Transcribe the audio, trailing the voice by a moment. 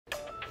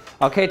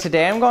Okay,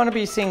 today I'm going to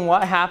be seeing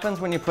what happens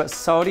when you put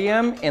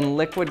sodium in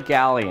liquid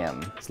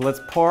gallium. So let's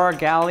pour our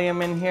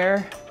gallium in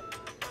here.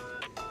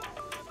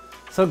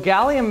 So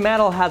gallium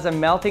metal has a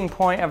melting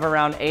point of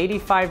around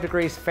 85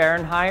 degrees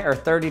Fahrenheit or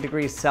 30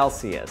 degrees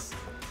Celsius.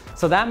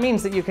 So that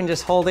means that you can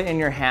just hold it in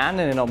your hand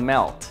and it'll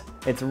melt.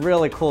 It's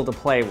really cool to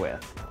play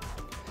with.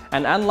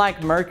 And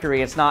unlike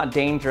mercury, it's not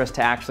dangerous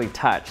to actually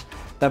touch.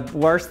 The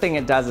worst thing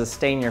it does is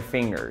stain your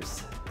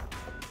fingers.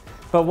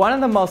 But one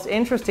of the most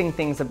interesting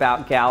things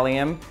about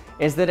gallium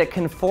is that it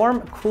can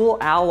form cool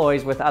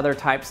alloys with other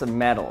types of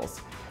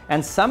metals.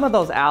 And some of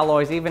those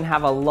alloys even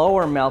have a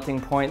lower melting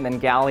point than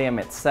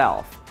gallium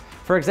itself.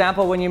 For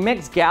example, when you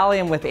mix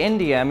gallium with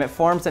indium, it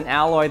forms an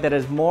alloy that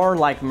is more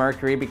like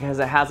mercury because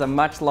it has a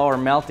much lower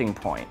melting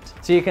point.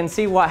 So you can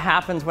see what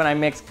happens when I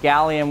mix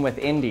gallium with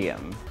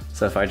indium.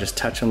 So if I just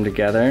touch them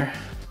together,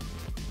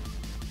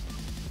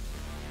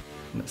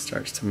 and it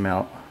starts to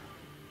melt.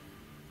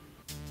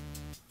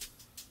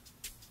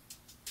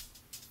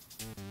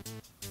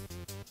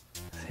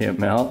 See it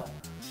melt?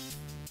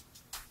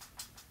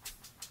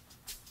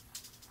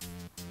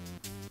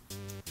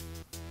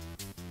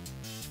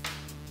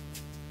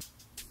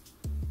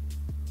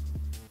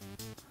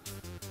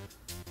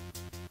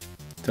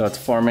 So it's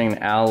forming an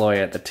alloy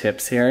at the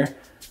tips here.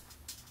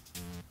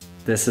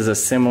 This is a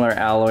similar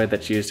alloy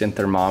that's used in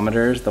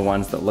thermometers, the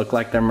ones that look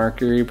like they're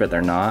mercury, but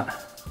they're not.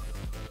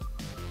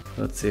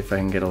 Let's see if I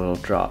can get a little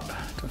drop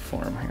to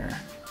form here.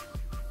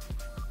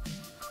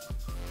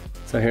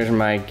 So here's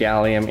my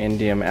gallium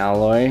indium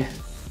alloy.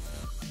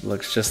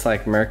 Looks just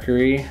like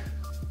mercury,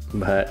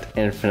 but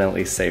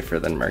infinitely safer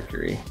than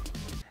mercury.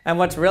 And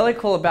what's really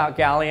cool about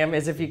gallium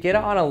is if you get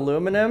it on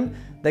aluminum,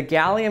 the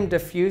gallium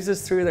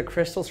diffuses through the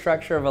crystal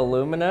structure of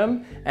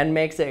aluminum and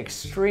makes it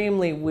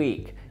extremely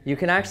weak. You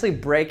can actually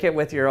break it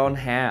with your own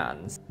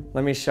hands.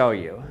 Let me show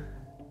you.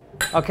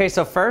 Okay,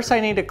 so first I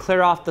need to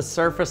clear off the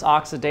surface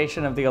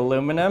oxidation of the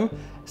aluminum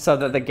so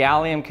that the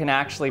gallium can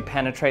actually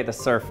penetrate the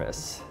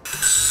surface.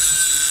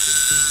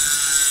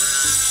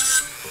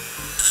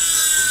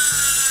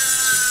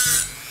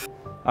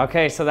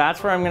 Okay, so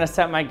that's where I'm gonna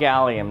set my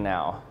gallium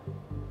now.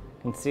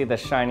 You can see the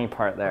shiny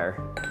part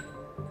there.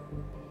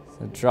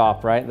 So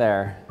drop right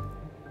there.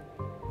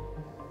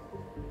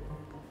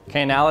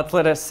 Okay, now let's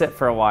let it sit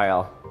for a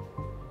while.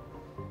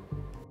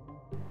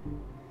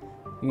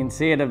 You can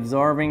see it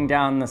absorbing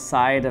down the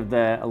side of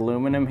the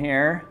aluminum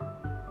here.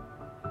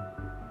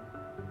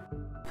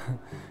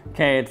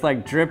 Okay, it's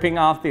like dripping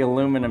off the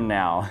aluminum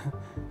now.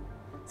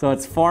 So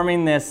it's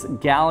forming this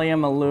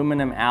gallium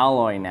aluminum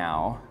alloy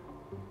now.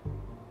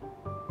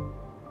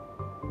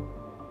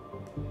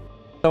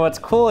 So what's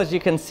cool is you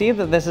can see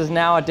that this is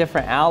now a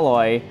different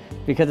alloy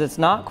because it's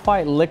not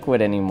quite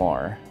liquid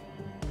anymore.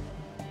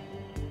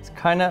 It's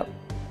kind of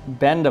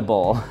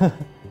bendable.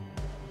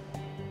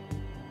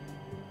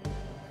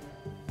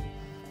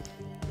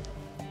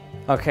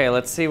 Okay,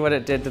 let's see what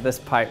it did to this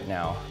pipe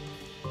now.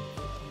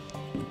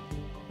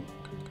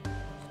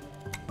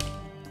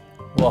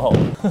 Whoa.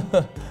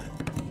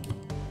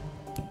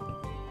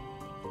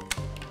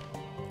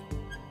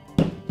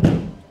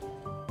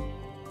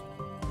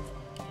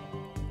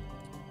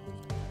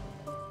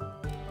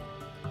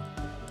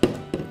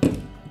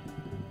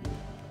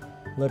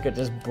 Look, it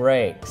just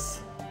breaks.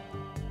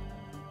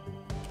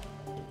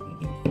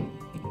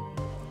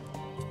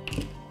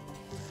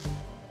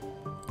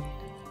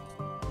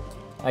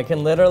 I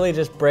can literally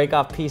just break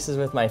off pieces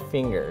with my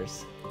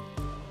fingers.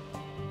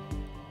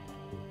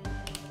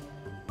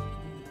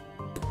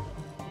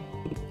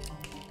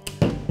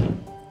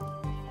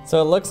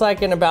 So it looks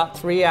like in about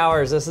 3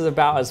 hours, this is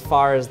about as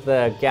far as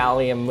the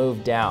gallium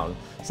moved down.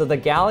 So the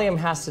gallium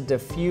has to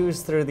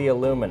diffuse through the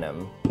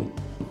aluminum.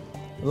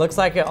 It looks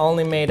like it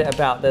only made it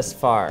about this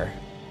far.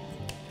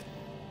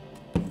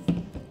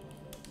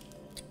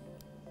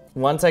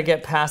 Once I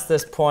get past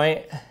this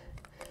point,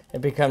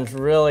 it becomes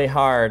really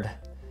hard.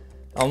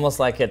 Almost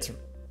like it's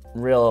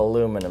real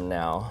aluminum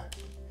now.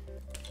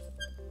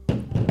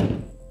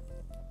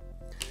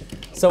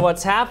 So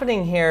what's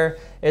happening here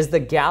is the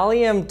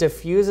gallium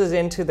diffuses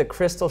into the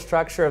crystal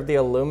structure of the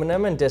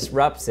aluminum and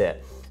disrupts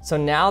it. So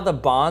now the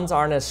bonds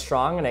aren't as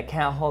strong and it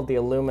can't hold the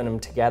aluminum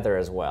together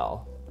as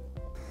well.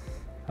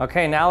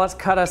 Okay, now let's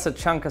cut us a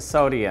chunk of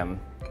sodium.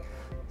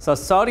 So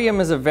sodium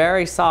is a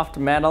very soft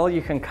metal.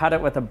 You can cut it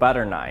with a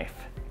butter knife.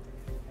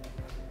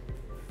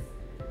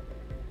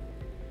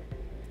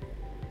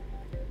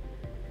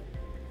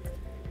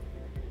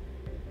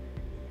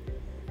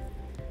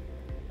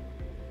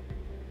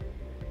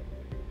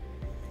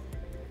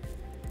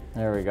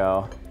 There we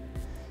go.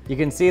 You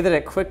can see that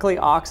it quickly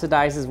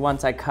oxidizes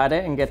once I cut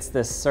it and gets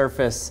this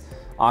surface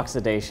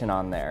oxidation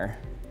on there.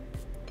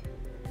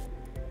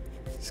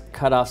 Just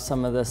cut off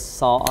some of this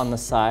salt on the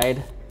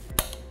side.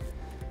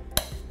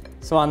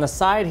 So on the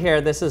side here,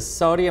 this is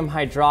sodium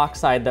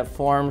hydroxide that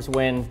forms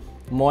when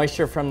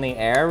moisture from the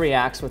air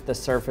reacts with the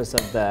surface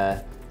of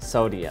the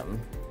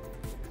sodium.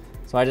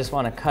 So I just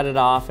want to cut it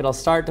off. It'll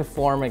start to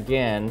form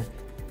again,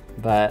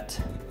 but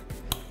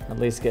at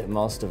least get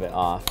most of it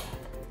off.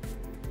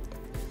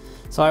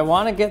 So I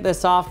want to get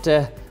this off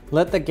to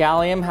Let the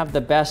gallium have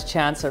the best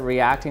chance at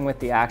reacting with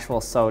the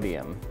actual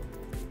sodium.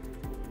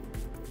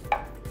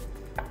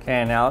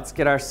 Okay, now let's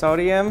get our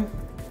sodium.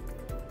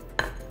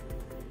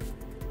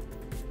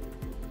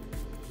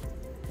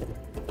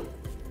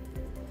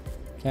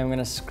 Okay, I'm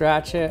gonna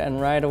scratch it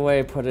and right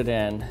away put it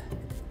in.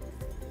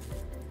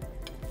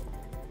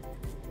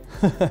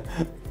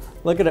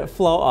 Look at it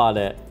float on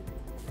it.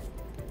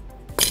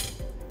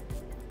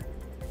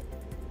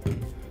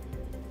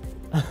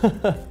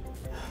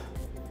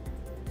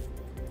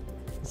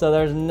 So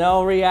there's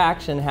no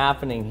reaction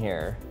happening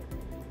here.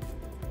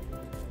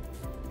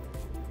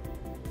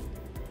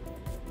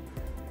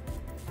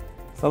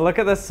 So look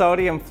at the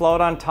sodium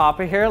float on top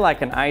of here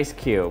like an ice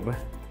cube.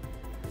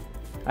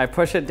 I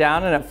push it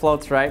down and it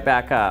floats right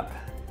back up.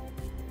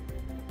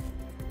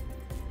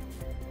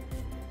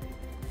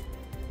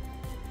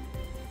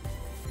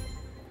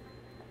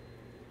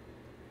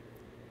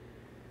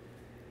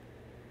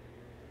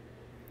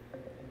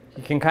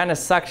 You can kind of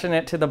suction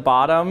it to the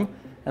bottom,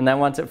 and then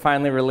once it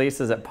finally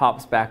releases, it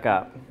pops back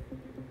up.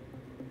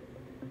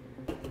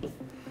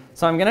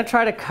 So I'm going to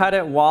try to cut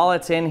it while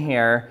it's in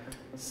here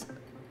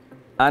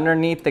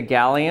underneath the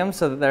gallium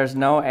so that there's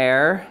no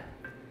air,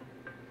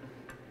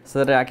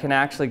 so that I can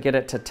actually get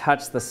it to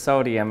touch the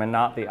sodium and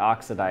not the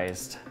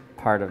oxidized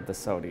part of the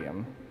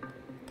sodium.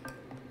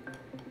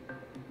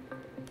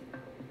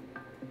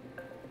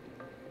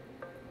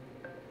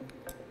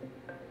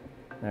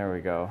 There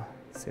we go.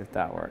 Let's see if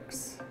that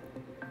works.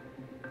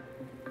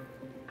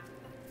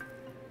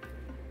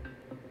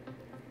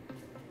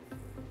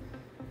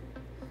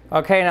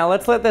 Okay, now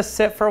let's let this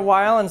sit for a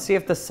while and see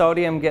if the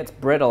sodium gets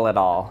brittle at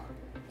all.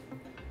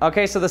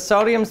 Okay, so the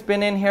sodium's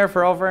been in here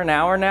for over an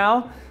hour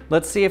now.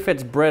 Let's see if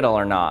it's brittle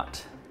or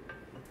not.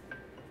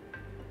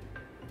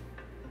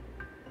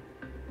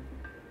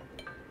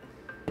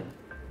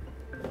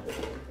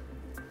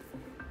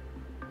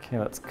 Okay,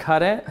 let's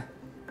cut it.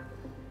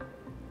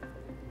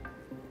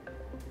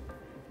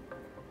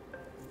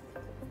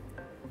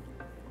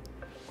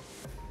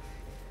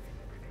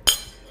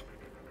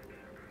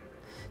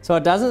 So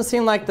it doesn't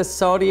seem like the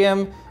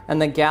sodium and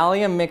the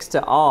gallium mixed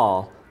at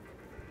all.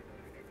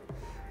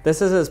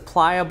 This is as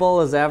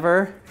pliable as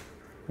ever.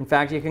 In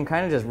fact, you can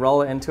kind of just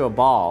roll it into a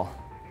ball.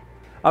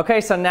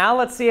 Okay, so now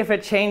let's see if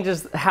it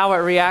changes how it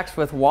reacts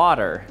with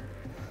water.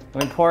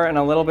 Let me pour it in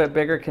a little bit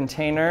bigger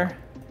container.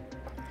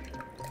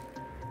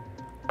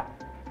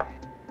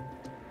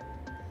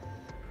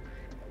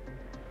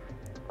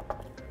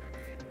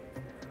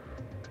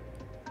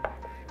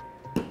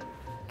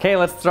 Okay,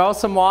 let's throw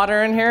some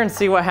water in here and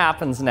see what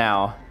happens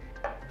now.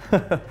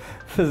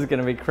 This is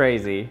gonna be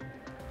crazy.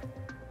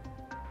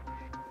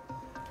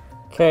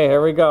 Okay,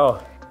 here we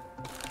go.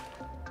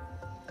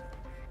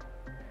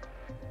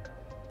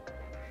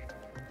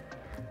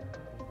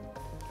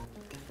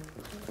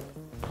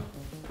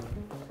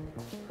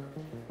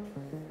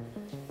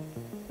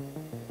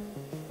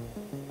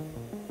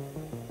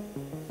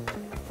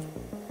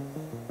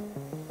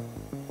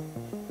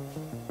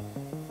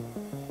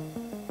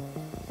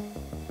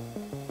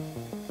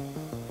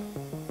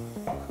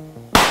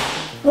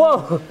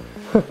 Whoa!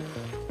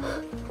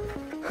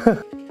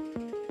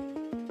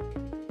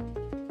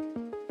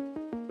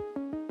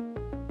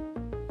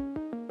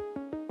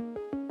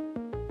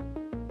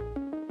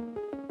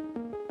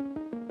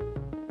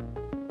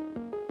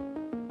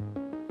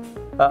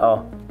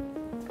 Uh-oh.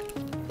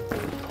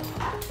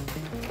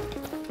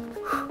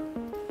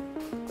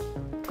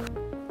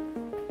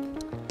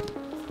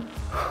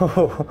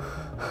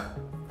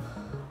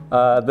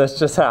 This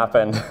just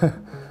happened.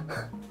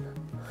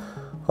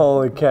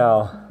 Holy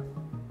cow.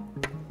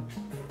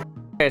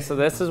 Okay, so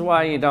this is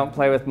why you don't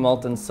play with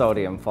molten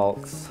sodium,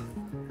 folks.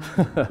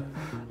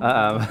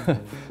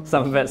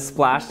 Some of it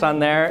splashed on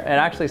there. It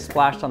actually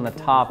splashed on the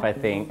top, I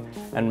think,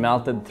 and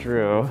melted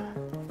through.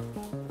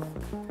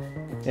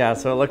 Yeah,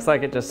 so it looks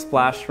like it just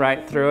splashed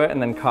right through it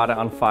and then caught it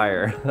on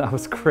fire. That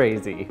was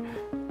crazy.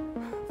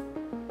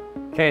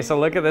 Okay, so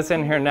look at this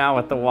in here now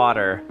with the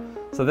water.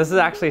 So this is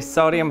actually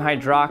sodium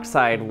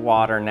hydroxide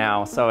water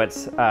now. So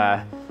it's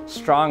a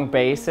strong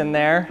base in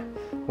there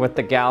with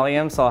the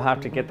gallium, so I'll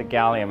have to get the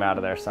gallium out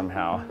of there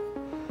somehow.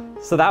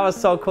 So that was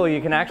so cool.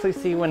 You can actually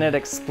see when it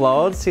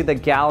explodes, see the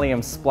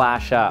gallium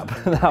splash up.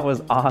 That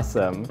was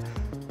awesome.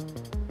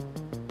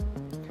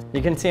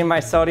 You can see in my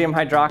sodium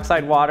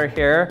hydroxide water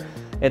here,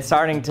 it's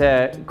starting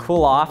to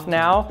cool off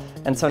now.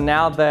 And so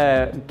now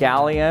the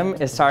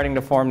gallium is starting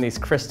to form these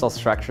crystal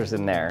structures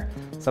in there.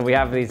 So we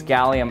have these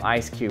gallium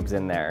ice cubes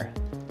in there.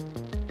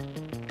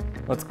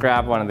 Let's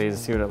grab one of these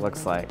and see what it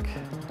looks like.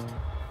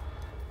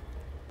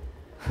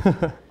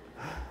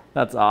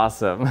 That's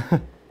awesome.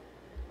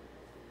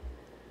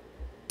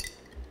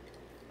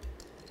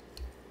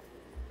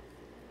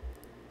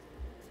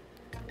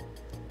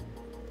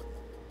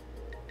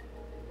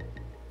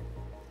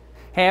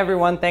 Hey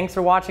everyone, thanks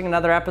for watching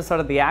another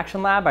episode of the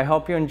Action Lab. I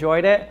hope you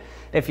enjoyed it.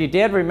 If you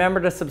did, remember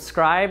to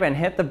subscribe and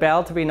hit the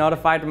bell to be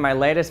notified when my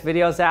latest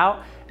video's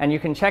out. And you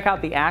can check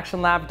out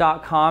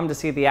theactionlab.com to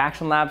see the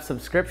Action Lab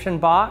subscription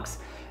box.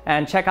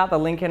 And check out the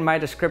link in my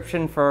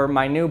description for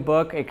my new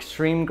book,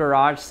 Extreme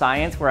Garage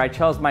Science, where I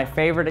chose my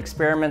favorite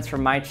experiments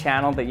from my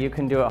channel that you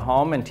can do at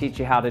home and teach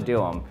you how to do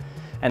them.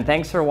 And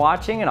thanks for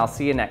watching, and I'll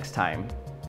see you next time.